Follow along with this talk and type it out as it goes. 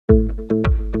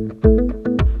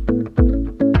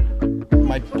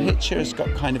picture has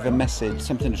got kind of a message,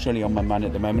 something that's really on my mind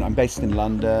at the moment. I'm based in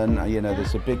London.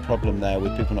 There's a big problem there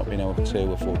with people not being able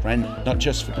to afford rent, not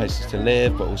just for places to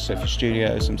live, but also for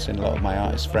studios. I'm seeing a lot of my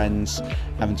artist friends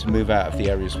having to move out of the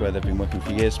areas where they've been working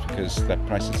for years because their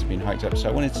prices have been hiked up. So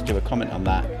I wanted to do a comment on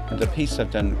that. And the piece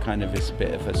I've done kind of is a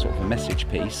bit of a sort of a message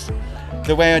piece.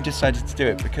 The way I decided to do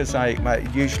it, because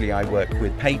usually I work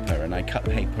with paper and I cut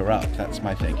paper up, that's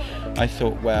my thing. I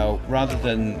thought, well, rather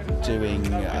than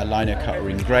doing a liner cut or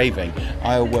engraving,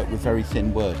 I'll work with very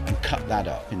thin wood and cut that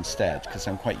up instead, because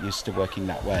I'm quite used to working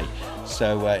that way.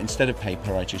 So instead of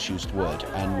paper, I just used wood,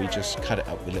 and we just cut it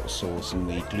up with little saws and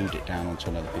we glued it down onto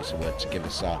another piece of wood to give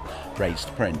us our raised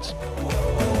print.